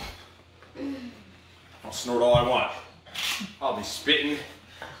 I'll snort all I want. I'll be spitting,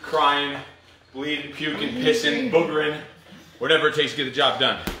 crying, bleeding, puking, pissing, boogering, whatever it takes to get the job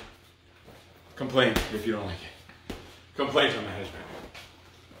done. Complain if you don't like it. Complain to management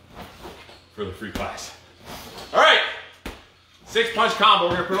for the free class. All right, 6-punch combo.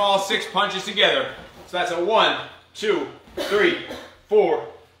 We're gonna put all 6 punches together. So that's a 1, 2, 3, 4,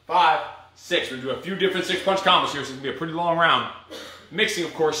 5, 6. We're gonna do a few different 6-punch combos here, so it's gonna be a pretty long round. Mixing,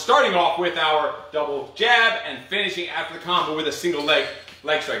 of course, starting off with our double jab and finishing after the combo with a single leg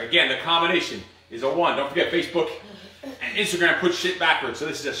strike. Again, the combination is a 1. Don't forget, Facebook and Instagram put shit backwards. So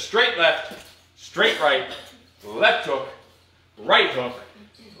this is a straight left, straight right, left hook, right hook,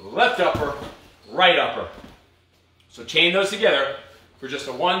 left upper, right upper. So chain those together for just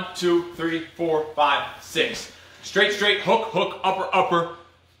a 1, 2, 3, 4, 5, 6. Straight, straight, hook, hook, upper, upper.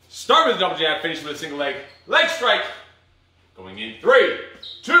 Start with a double jab, finish with a single leg. Leg strike. Going in 3,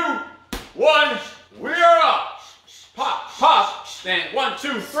 2, 1. We are up. Pop, pop. Stand 1,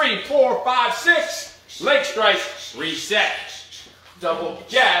 2, 3, 4, 5, 6. Leg strike. Reset. Double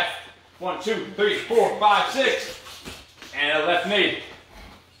jab. 1, 2, 3, 4, 5, 6. And a left knee.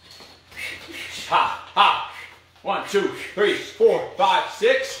 Hop, hop. 1, 2, 3, 4, 5,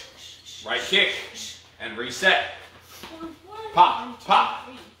 6. Right kick. And reset. Pop, pop.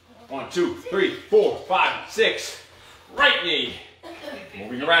 1, 2, 3, 4, 5, 6. Right knee.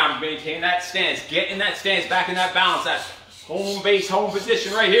 Moving around, maintain that stance. Get in that stance, back in that balance. That home base, home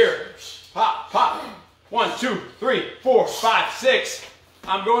position right here. Pop, pop. 1, 2, 3, 4, 5, 6.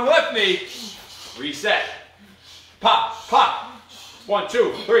 I'm going left knee. Reset. Pop, pop. 1,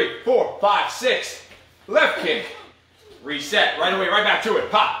 2, 3, 4, 5, 6. Left kick. Reset. Right away, right back to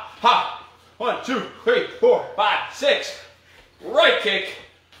it. Pop, pop. 1, 2, 3, 4, 5, 6. Right kick.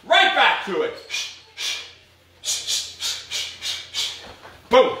 Right back to it.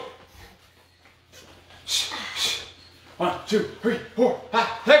 Boom. 1, 2, 3, 4, 5,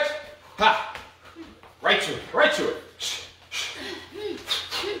 6. Ha. Right to it. Right to it.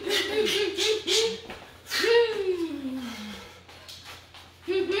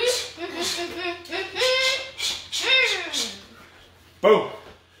 Boom.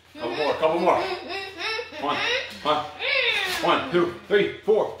 Couple more. Couple more. 1, 2, 3,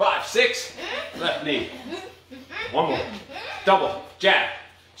 4, 5, 6. Left knee. One more. Double jab.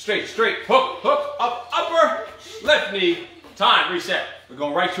 Straight, straight. Hook, hook, up, upper. Left knee. Time. Reset. We're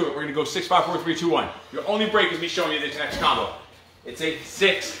going right to it. We're going to go 6, 5, 4, 3, 2, 1. Your only break is me showing you this next combo. It's a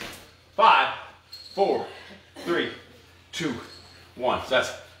 6, 5, 4, 3, 2, 1. So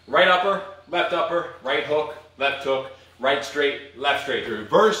that's right upper, right hook, right straight, left straight. The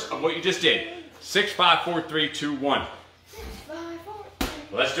reverse of what you just did. 6, 5, 4, 3, 2, 1.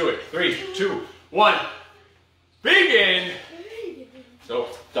 Let's do it. 3, 2, 1. Begin. So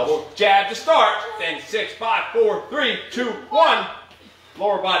double jab to start. Then 6, 5, 4, 3, 2, 1.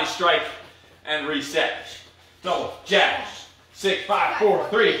 Lower body strike and reset. Double jab. 6, 5, 4,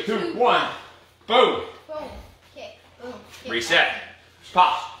 3, 2, 1. Boom. Boom. Kick. Boom. Kick. Reset.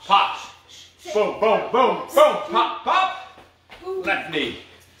 Pop, pop. Boom, boom, boom, boom. Pop, pop. Left knee.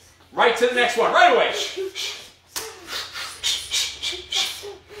 Right to the next one. Right away.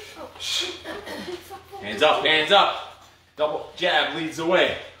 Hands up, hands up. Double jab leads the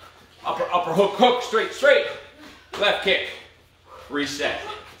way. Upper, upper hook, hook. Straight, straight. Left kick. Reset.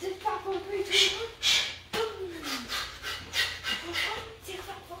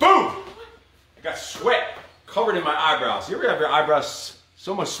 Boom! I got sweat covered in my eyebrows. You ever have your eyebrows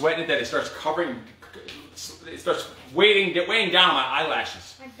so much sweat in it that it starts covering, it starts weighing down on my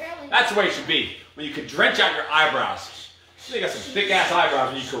eyelashes? That's the way it should be. When you can drench out your eyebrows. You got some thick ass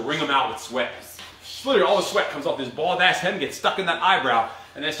eyebrows and you can wring them out with sweat. Literally all the sweat comes off this bald ass head and gets stuck in that eyebrow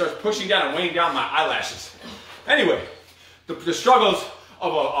and then it starts pushing down and weighing down my eyelashes. Anyway, the struggles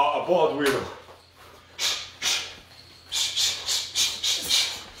of a bald weirdo.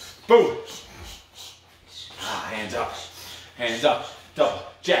 Boom. Hands up. Hands up. Double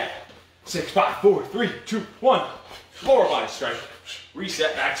jab. 6, 5, 4, 3, 2, 1. Lower body strike.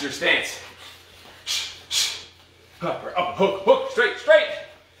 Reset back to your stance. Upper, up, hook, hook, straight, straight.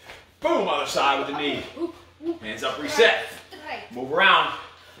 Boom, other side with the knee. Hands up, reset. Move around.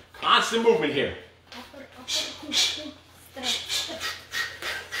 Constant movement here.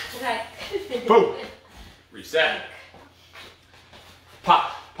 Boom. Reset.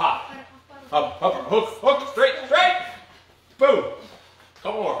 Pop, pop. Up, upper, hook, hook, straight, straight. Boom.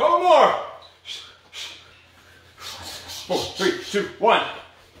 Couple more, couple more. 4, 3, 2, 1.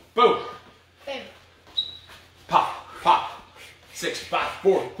 Boom. Pop, pop. 6, 5,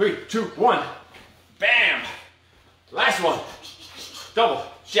 4, 3, 2, 1. Bam. Last one. Double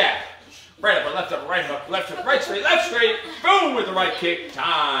jab. Right up, right hook, left hook, right straight. Boom with the right kick.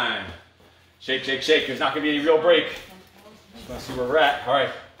 Time. Shake, shake, shake. There's not going to be any real break. Let's see where we're at. All right.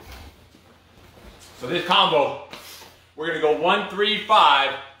 So this combo, we're going to go 1, 3,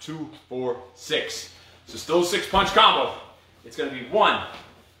 5, 2, 4, 6. So still a 6-punch combo. It's going to be 1,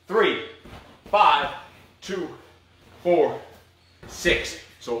 3, 5, 2, 4, 6.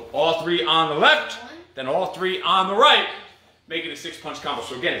 So all 3 on the left, then all 3 on the right, make it a 6-punch combo.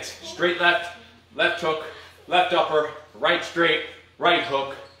 So again, it's straight left, left hook, left upper, right straight, right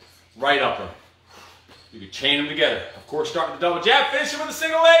hook, right upper. You can chain them together. Of course, start with the double jab, finish it with a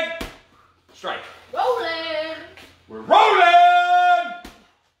single leg, strike. Rolling. We're rolling.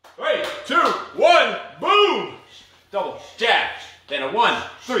 3, 2, 1, boom. Double jab. Then a 1,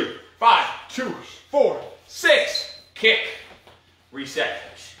 3, 5, 2, 4, 6. Kick. Reset.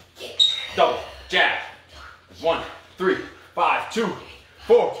 Double jab. 1, 3, 5, 2,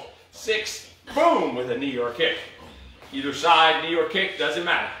 4, 6. Boom with a knee or a kick. Either side, knee or kick, doesn't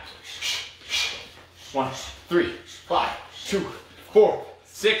matter. 1, 3, 5, 2, 4,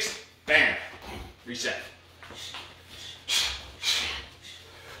 6. Bam. Reset.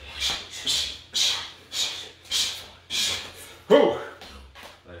 Whew.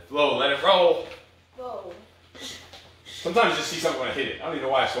 Let it flow, let it roll. Whoa. Sometimes you just see something when I hit it. I don't even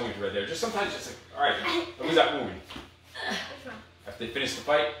know why I swung it right there. Just sometimes it's like, all right, who's that movie? After they finish the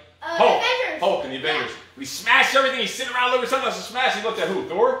fight? Hulk. Hulk and the Avengers. He smashed everything. He's sitting around looking at something else to smash. He looked at who?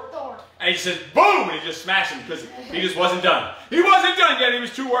 Thor? Thor. And he says, boom! And he just smashed him because he just wasn't done. He wasn't done yet. He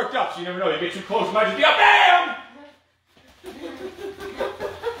was too worked up. So you never know. You get too close, you might just be a bam!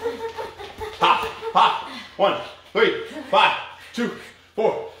 Pop, pop. 1, 3, 5, 2,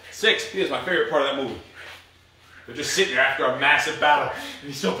 4, 6. Here's my favorite part of that movie. They're just sitting there after a massive battle. And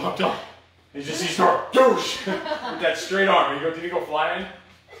he's still pumped up. And you just see Thor, douche! With that straight arm. Did he go flying?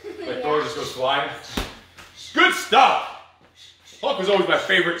 Like Thor just goes flying. Good stuff! Hulk was always my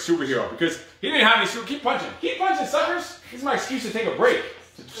favorite superhero because he didn't have any super. Keep punching, suckers! This is my excuse to take a break.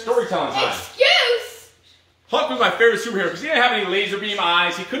 It's storytelling time. Excuse! Hulk was my favorite superhero because he didn't have any laser beam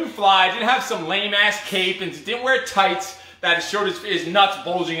eyes, he couldn't fly, didn't have some lame ass cape, and didn't wear tights that showed his nuts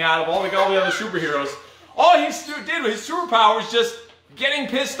bulging out of all the other superheroes. All he did with his superpower was just getting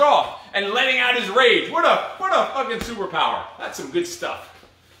pissed off and letting out his rage. What a fucking superpower. That's some good stuff.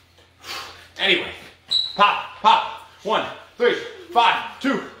 Anyway, pop, pop. 1, 3, 5,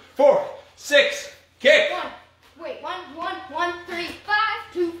 2, 4, 6. Kick. 1, 3, 5,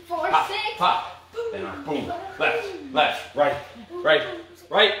 2, 4, Pop, 6. pop. Then boom. Left, right,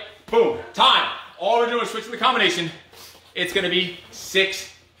 boom. Time. All we're doing is switching the combination. It's going to be 6,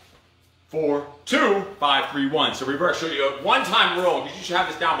 4, 2, 5, 3, 1. So reverse. Show you a one-time roll because you should have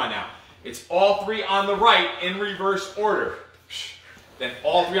this down by now. It's all 3 on the right in reverse order. Then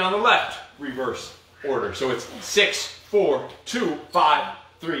all 3 on the left, reverse order. So it's 6, 4, 2, 5,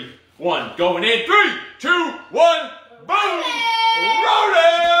 3, 1. Going in. 3, 2, 1. Boom!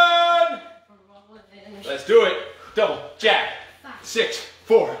 Rolling! Let's do it. Double jab. 6,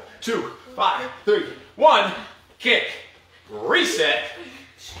 4, 2, 5, 3, 1. Kick. Reset.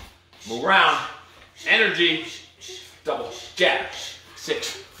 Move around. Energy. Double jab. 6,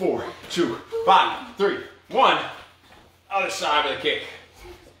 4, 2, 5, 3, 1. Other side with a kick.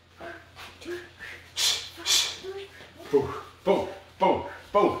 Boom, boom, boom,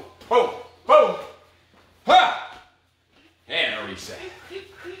 boom, boom, boom. Ha! And a reset.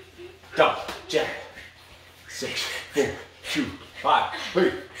 Double jab. 6, 4, 2, 5,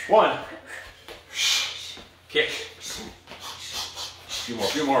 3, 1. Kick. Few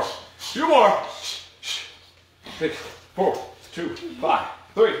more. 6, 4, 2, 5,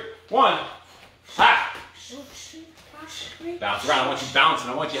 3, 1. Ha! Bounce around. I want you bouncing.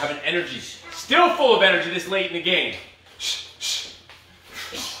 I want you having energy. Still full of energy this late in the game.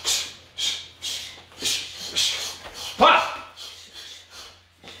 Pop.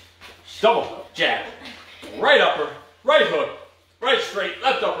 Double jab. Right upper. Right hook. Right straight.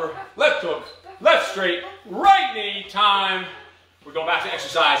 Left upper. Left hook. Left straight. Right knee. Time. We're going back to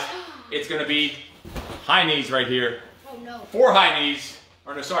exercise. It's going to be high knees right here. Oh no. 4 high knees.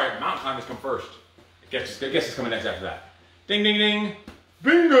 Or no, sorry. Mountain climbers come first. I guess it's coming next after that. Ding, ding, ding.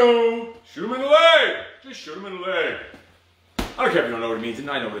 Bingo! Shoot him in the leg. Just shoot him in the leg. I don't care if you don't know what it means, and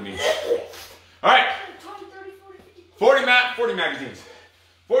I know what it means. All right. 20, 30, 40, 40 magazines.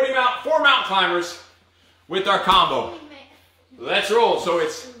 4 mountain climbers with our combo. Let's roll. So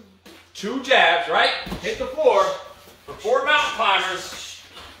it's 2 jabs, right? Hit the floor for 4 mountain climbers.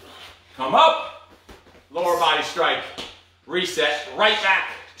 Come up. Lower body strike. Reset. Right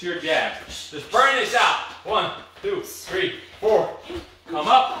back to your jab. Just burn this out. 1, 2, 3, 4. Come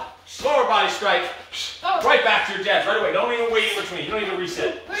up. Lower body strike. Right back to your jabs. Right away. Don't even wait in between. You don't need to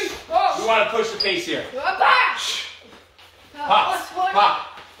reset. We want to push the pace here. Pop.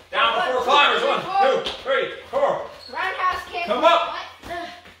 Pop. Down for 4 climbers. 1, 2, 3, 4. Roundhouse kick. Come up.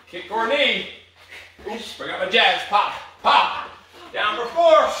 Kick or knee. Oops. Bring up my jabs. Pop. Pop. Down for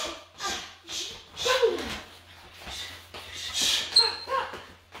 4.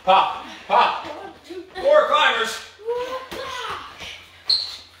 Pop. Pop. 4 climbers.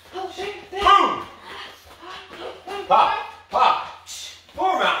 Boom. Pop. Pop.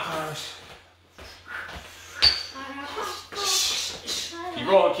 4 mountain climbers. Keep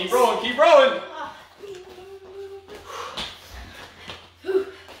rolling, keep rolling, keep rolling.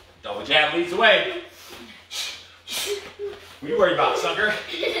 jab leads the way. What are you worried about, sucker?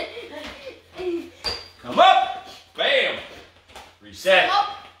 Come up. Bam. Reset. Come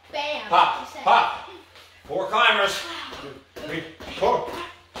up. Bam. Pop. Reset. Pop. 4 climbers. 3, 4.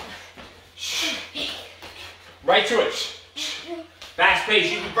 Right to it. Fast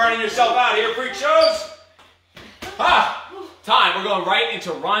pace. You be burning yourself out here, freak shows. Ah. Time. We're going right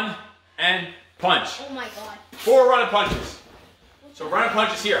into run and punch. Oh my God. 4 running punches. So running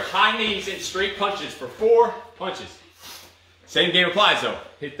punches here. High knees and straight punches for 4 punches. Same game applies though.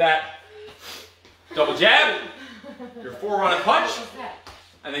 Hit that double jab, your 4 running punch,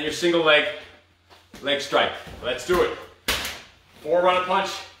 and then your single leg strike. Let's do it. 4 running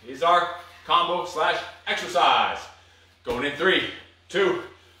punch is our combo / exercise. Going in 3, 2,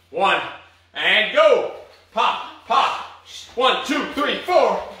 1, and go. Pop, pop. 1, 2, 3,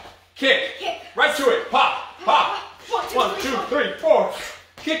 4. Kick. Kick. Right to it. Pop, pop. 1, 2, 3, 4.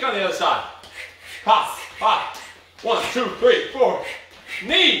 Kick on the other side. Pop, pop. 1, 2, 3, 4.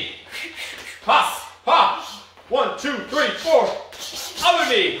 Knee. Pop, pop. 1, 2, 3, 4. Other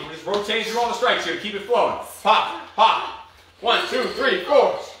knee. I'm just rotating through all the strikes here to keep it flowing. Pop, pop. 1, 2, 3,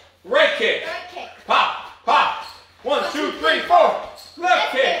 4. Right kick. Right kick. Pop, pop. 1, 2, 3, 4.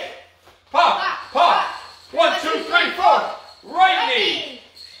 Left kick. Pop, pop. 1, 2, 3, 4. Right knee.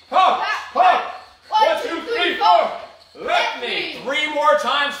 Pop, pop. 1, 2, 3, 4. Left knee. 3 more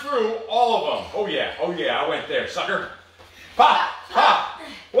times through all of them. Oh yeah, I went there, sucker. Pop, pop.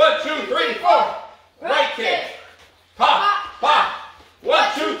 1, 2, 3, 4. Right kick. Pop, pop.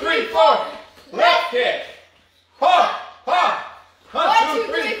 1, 2, 3, 4. Left kick. Pop, pop. 1,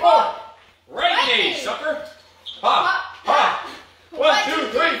 2, 3, 4. Right knee, sucker. Pop, pop. 1, 2,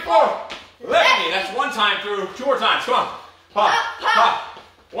 3, 4. Left knee. That's 1 time through. 2 more times. Come on. Pop, pop.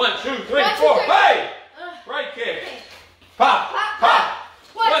 1, 2, 3, 4. Hey! Right kick. Pop, pop.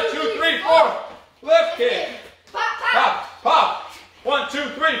 1, 2, 3, 4. Left kick. Pop, pop. 1, 2,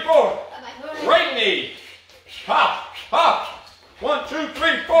 3, 4. Right knee. Pop, pop. 1, 2,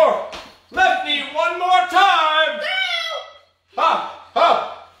 3, 4. Left knee 1 more time. Pop,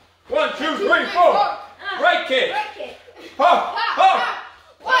 pop. 1, 2, 3, 4. Right kick. Pop, pop.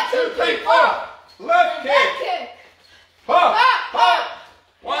 1, 2, 3, 4. Left kick. Pop, pop.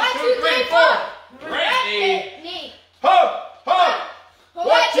 1, 2, 3, 4. Right knee. Pop, pop.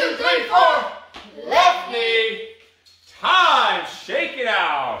 1, 2, 3, 4. Left knee. Time. Shake it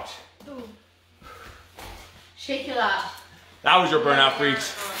out. Shake it out. That was your burnout,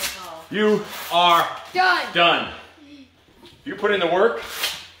 freaks. You are done. You put in the work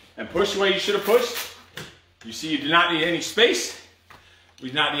and push the way you should have pushed. You see you do not need any space. We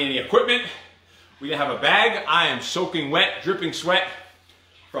do not need any equipment. We didn't have a bag. I am soaking wet, dripping sweat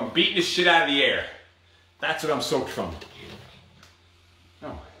from beating this shit out of the air. That's what I'm soaked from.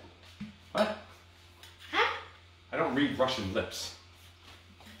 No. What? Huh? I don't read Russian lips.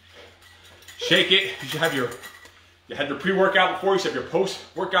 Shake it. You should have you had your pre-workout before. You should have your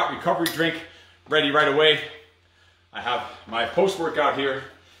post-workout recovery drink ready right away. I have my post-workout here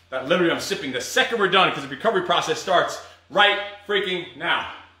that literally I'm sipping the second we're done because the recovery process starts right freaking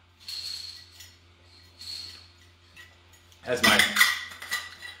now. Has my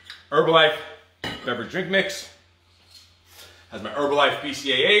Herbalife beverage drink mix. Has my Herbalife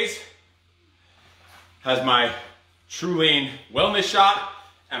BCAAs. Has my True Lean wellness shot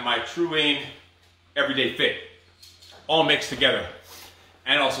and my True Lean Everyday Fit. All mixed together.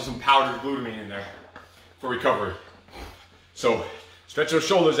 And also some powdered glutamine in there for recovery. So stretch those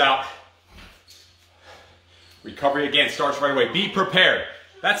shoulders out. Recovery again starts right away. Be prepared.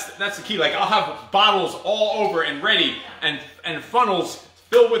 That's the key. Like I'll have bottles all over and ready and funnels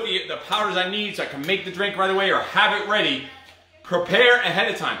filled with the powders I need so I can make the drink right away or have it ready. Prepare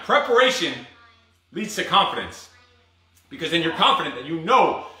ahead of time. Preparation leads to confidence. Because then you're confident that you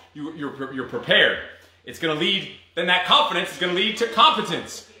know you're prepared. It's going to lead, then that confidence is going to lead to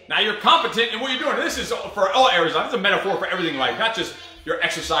competence. Now you're competent in what you're doing. This is for all areas. This is a metaphor for everything in life, not just your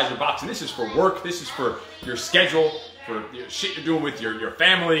exercise, your boxing. This is for work. This is for your schedule, for your shit you're doing with your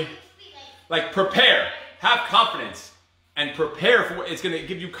family. Like prepare, have confidence, and prepare for what it's going to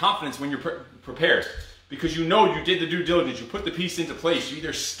give you confidence when you're prepared. Because you know you did the due diligence. You put the piece into place. You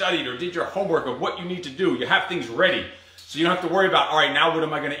either studied or did your homework of what you need to do. You have things ready. So you don't have to worry about, all right, now what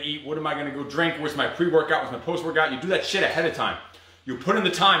am I going to eat? What am I going to go drink? Where's my pre-workout? Where's my post-workout? You do that shit ahead of time. You put in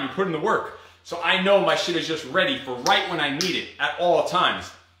the time. You put in the work. So I know my shit is just ready for right when I need it at all times.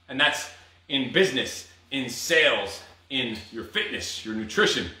 And that's in business, in sales, in your fitness, your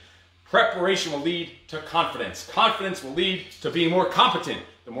nutrition. Preparation will lead to confidence. Confidence will lead to being more competent.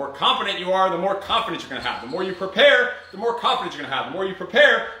 The more competent you are, the more confidence you're going to have. The more you prepare, the more confidence you're going to have. The more you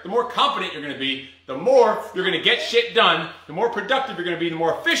prepare, the more confident you're going to be. The more you're going to get shit done. The more productive you're going to be. The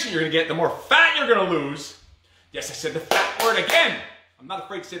more efficient you're going to get. The more fat you're going to lose. Yes, I said the fat word again. I'm not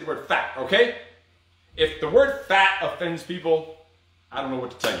afraid to say the word fat, okay? If the word fat offends people, I don't know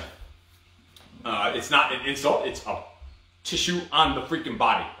what to tell you. It's not an insult. It's a tissue on the freaking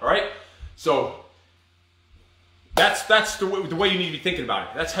body, all right? So that's the way you need to be thinking about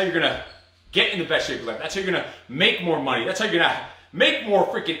it. That's how you're gonna get in the best shape of life. That's how you're gonna make more money. That's how you're gonna make more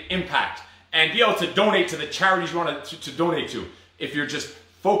freaking impact and be able to donate to the charities you want to donate to. If you're just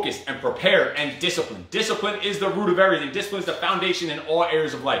focused and prepared and disciplined. Discipline is the root of everything. Discipline is the foundation in all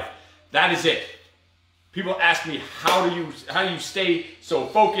areas of life. That is it. People ask me, how do you stay so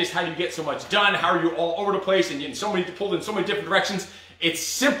focused? How do you get so much done? How are you all over the place and pulled in so many different directions? It's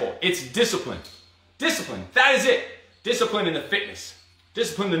simple. It's discipline. Discipline. That is it. Discipline in the fitness.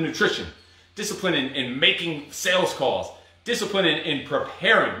 Discipline in the nutrition. Discipline in making sales calls. Discipline in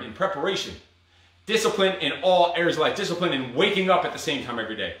preparing, in preparation. Discipline in all areas of life. Discipline in waking up at the same time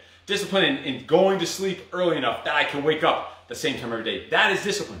every day. Discipline in going to sleep early enough that I can wake up at the same time every day. That is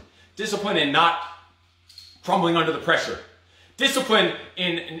discipline. Discipline in not crumbling under the pressure. Discipline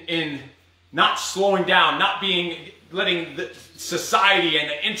in not slowing down, not letting the society and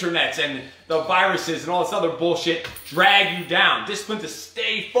the internet and the viruses and all this other bullshit drag you down. Discipline to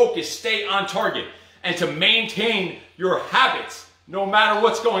stay focused, stay on target, and to maintain your habits no matter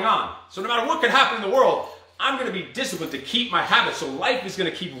what's going on. So no matter what can happen in the world, I'm going to be disciplined to keep my habits, so life is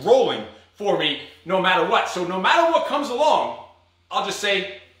going to keep rolling for me no matter what. So no matter what comes along, I'll just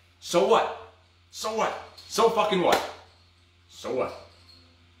say, so what? So what? So fucking what? So what?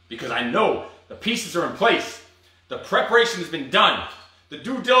 Because I know the pieces are in place. The preparation has been done. The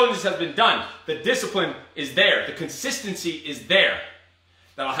due diligence has been done. The discipline is there. The consistency is there.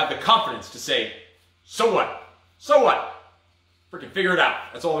 That I'll have the confidence to say, so what? So what? Freaking figure it out.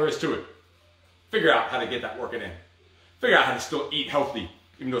 That's all there is to it. Figure out how to get that working in. Figure out how to still eat healthy,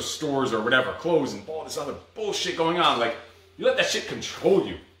 even though stores or whatever, clothes and all this other bullshit going on. Like, you let that shit control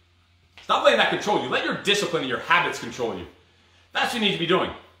you. Stop letting that control you. Let your discipline and your habits control you. That's what you need to be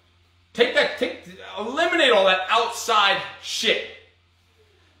doing. Eliminate all that outside shit.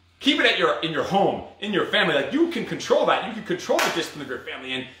 Keep it in your home, in your family. Like, you can control that. You can control the discipline of your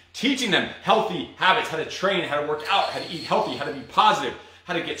family and teaching them healthy habits, how to train, how to work out, how to eat healthy, how to be positive,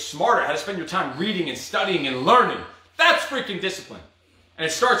 how to get smarter, how to spend your time reading and studying and learning. That's freaking discipline. And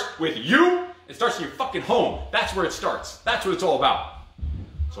it starts with you. It starts in your fucking home. That's where it starts. That's what it's all about.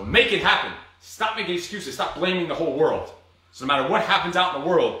 So make it happen. Stop making excuses. Stop blaming the whole world. So no matter what happens out in the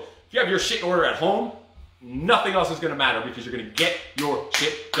world, if you have your shit in order at home, nothing else is going to matter because you're going to get your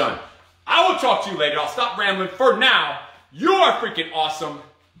shit done. I will talk to you later. I'll stop rambling. For now, you are freaking awesome.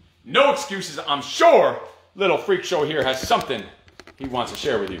 No excuses. I'm sure little freak show here has something he wants to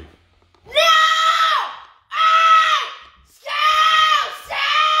share with you. No!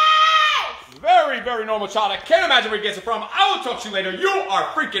 Very, very normal child. I can't imagine where he gets it from. I will talk to you later. You are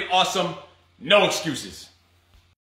freaking awesome. No excuses.